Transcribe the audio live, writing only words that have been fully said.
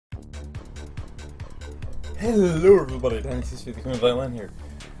Hello everybody, TheCriminalViolin here.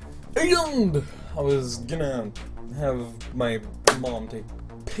 And I was gonna have my mom take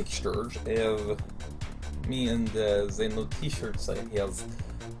pictures of me and the T-shirts I have,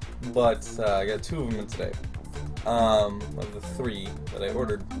 but I got two of them in today. Of the three that I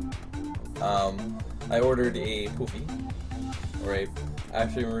ordered. I ordered a Poofy, or a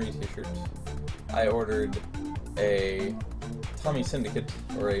AshleeMarie T-shirt. I ordered a Tommy Syndicate,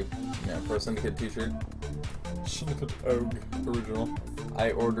 or a ProSyndicate T-shirt. SyndicateOG original.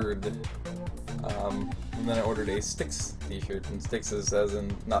 I ordered, and then I ordered a Styx T-shirt, and Styx is as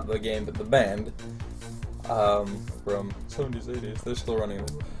in not the game but the band, from 70s, 80s. They're still running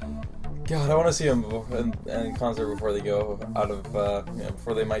it. God, I want to see them in concert before they go out of,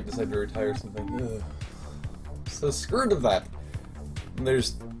 before they might decide to retire or something. Ugh. So screwed of that. And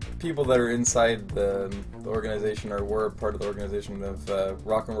there's people that are inside the organization, or were part of the organization of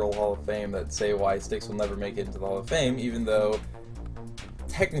Rock and Roll Hall of Fame, that say why Styx will never make it into the Hall of Fame, even though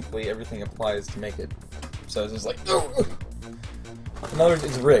technically everything applies to make it. So it's just like, ugh. In other words,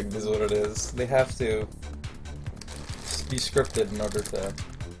 it's rigged, is what it is. They have to be scripted in order to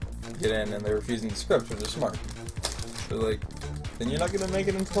get in, and they're refusing the script, which is smart. So like, then you're not gonna make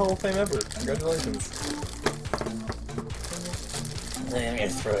it into the Hall of Fame ever. Congratulations.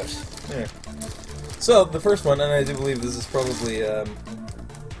 Yeah. So the first one, and I do believe this is probably the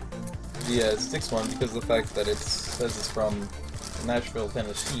Styx one, because of the fact that it says it's from Nashville,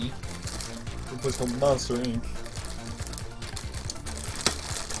 Tennessee. A place called Monster Inc.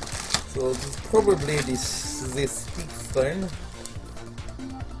 So it's probably this Styx one.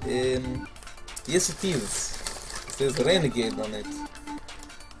 Yes, it is. It says Renegade on it.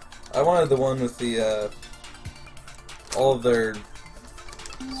 I wanted the one with the all of their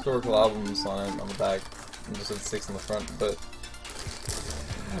historical albums on it on the back, and just had Styx on the front, but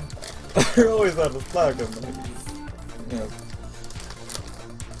they're always out of stock on these. You know,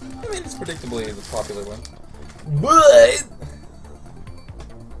 I mean, it's predictably the popular one, but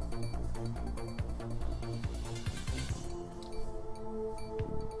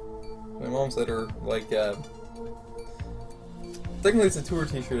my mom said her like technically it's a tour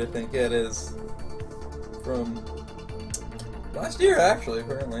T-shirt. I think, yeah, it is from last year, actually,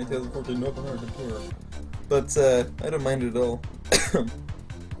 apparently, 2014 North American Tour. But, I don't mind it at all.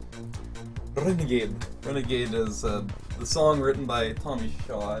 Renegade. Renegade is, the song written by Tommy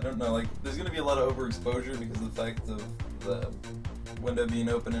Shaw. I don't know, like, there's gonna be a lot of overexposure because of the fact of the window being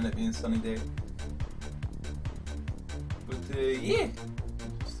open and it being a sunny day. But, yeah.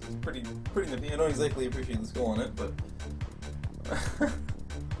 It's pretty nippy. I don't exactly appreciate the skull on it, but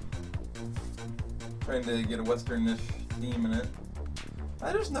trying to get a western-ish theme in it.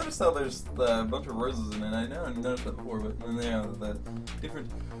 I just noticed how there's a bunch of roses in it. I know I noticed that before, but then they have the different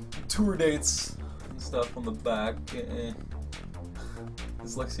tour dates and stuff on the back.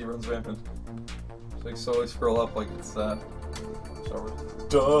 Dyslexia runs rampant. So I slowly scroll up like it's start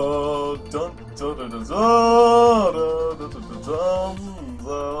with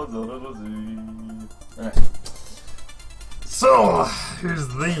Alright. So here's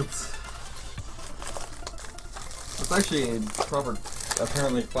that. It's actually a proper,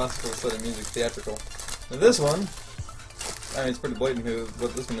 apparently classical set of music, theatrical. And this one, I mean, it's pretty blatant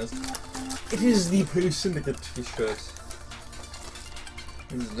what this one is. It is the ProSyndicate T-shirt.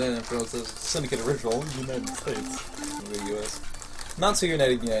 It says Syndicate Original, United States, in the US. Not so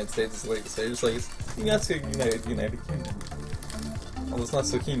United States, is like to say, just like it's not so United Kingdom. Although it's not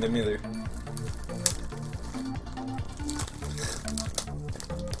so Kingdom either.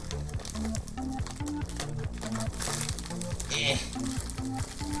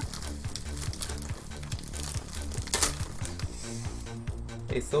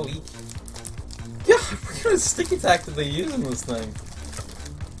 It's so weak. Yeah, what kind of stick attack did they use in this thing?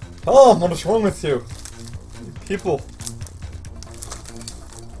 Oh, what's wrong with you? People.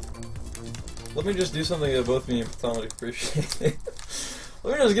 Let me just do something that both me and Tom would appreciate.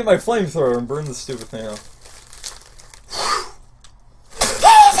 Let me just get my flamethrower and burn this stupid thing out.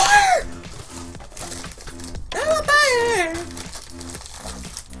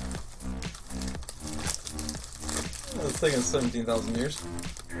 It's taken 17,000 years.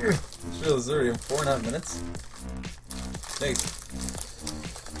 Sure, this is already in 4.5 minutes. Thanks.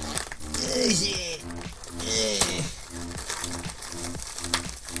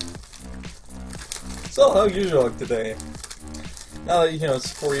 So, how usual today? Now that,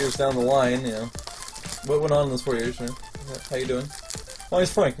 it's 4 years down the line, what went on in those 4 years, How you doing? My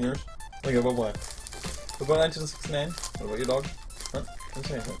name's Frank, and yours? Okay, bye-bye. What about 1969? What about your dog? Huh? What's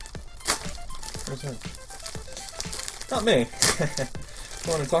your name? What's your name? Not me. I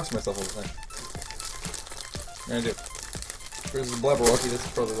want to talk to myself all the time. gonna do. Where's the Blabberwalkie? This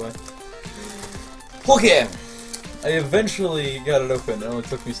is probably why. Okay! I eventually got it open. It only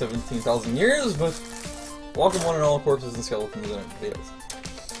took me 17,000 years, but welcome one and all corpses and skeletons in it. Videos.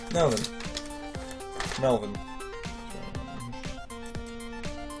 Now then. Melvin.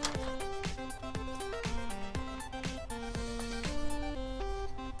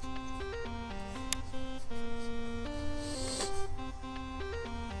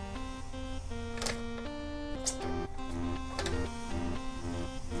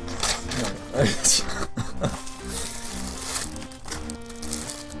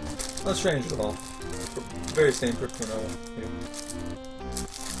 Not strange at all. Very same person I want.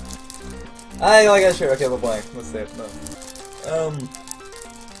 I got sure. Okay, bye-bye. Let's say it. No.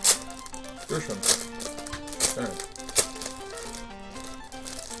 Gershwin. Alright.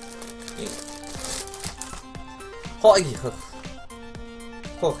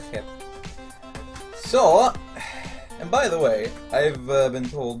 Okay. So, and by the way, I've been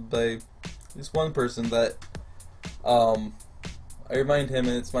told by this one person that, I remind him,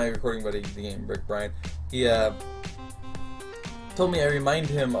 and it's my recording buddy, the game, Brick Brian, he, told me I remind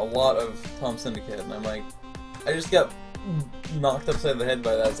him a lot of Tom Syndicate, and I'm like, I just got knocked upside the head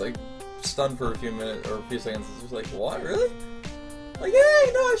by that. It's like, stunned for a few minutes, or a few seconds. It's just like, what, really? Like, yeah,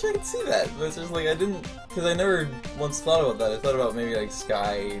 you know, actually I can see that, but it's just like, I didn't, because I never once thought about that. I thought about maybe, like,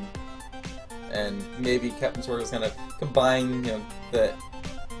 Sky, and maybe Captain Sparkle's kind of combine, you know, the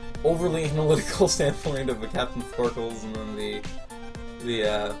overly analytical standpoint of the Captain Sparkles, and then the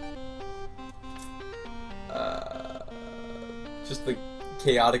just the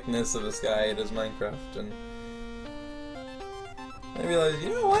chaoticness of this guy at his Minecraft, and I realized, you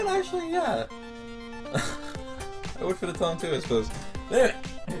know what, actually, yeah. I would fit a Tom too, I suppose. Anyway,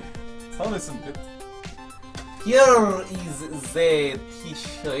 Tom is some good. Here is the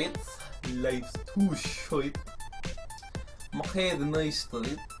T-shirt. Life's too short. My head nice to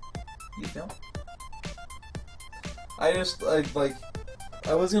it. You know? I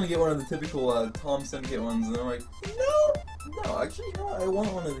was gonna get one of the typical Tom Syndicate ones, and I'm like, no, actually, you know what, I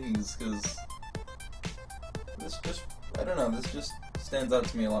want one of these, because this just, I don't know, this just stands out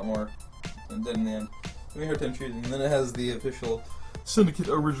to me a lot more than it did in the end. Give me a hard time choosing. And then it has the official Syndicate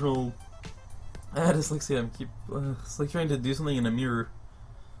original. Dyslexia, it's like trying to do something in a mirror.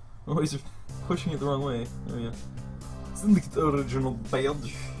 I'm always pushing it the wrong way. Oh yeah. Syndicate original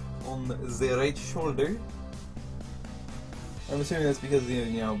badge on the right shoulder. I'm assuming that's because, you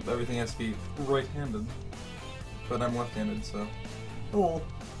know, everything has to be right-handed. But I'm left-handed, so... Oh.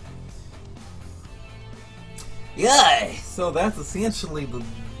 Yeah! So that's essentially the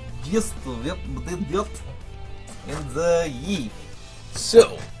gist of it, and yeah.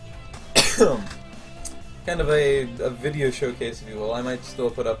 So... kind of a video showcase, if you will. I might still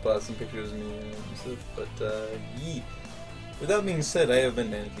put up some pictures of me and stuff, but yeah. With that being said, I have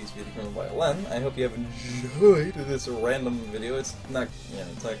been Renegade via TheCriminalViolin. I hope you have enjoyed this random video. It's not, you know,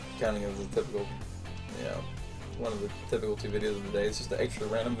 it's not counting as a typical, you know, one of the typical 2 videos of the day. It's just an extra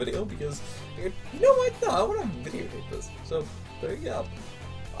random video because, you know what? No, I want to videotape this. So there you go.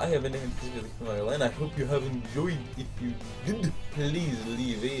 I have been Renegade via TheCriminalViolin. I hope you have enjoyed. If you did, please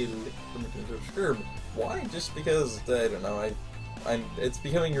leave a like, comment, and subscribe. Why? Just because I don't know. It's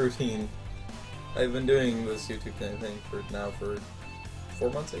becoming a routine. I've been doing this YouTube thing for 4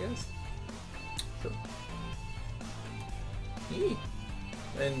 months, I guess. So, yeah.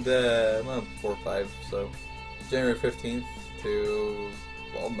 And well, 4 or 5. So January 15th to,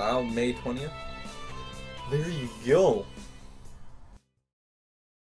 well, now May 20th. There you go.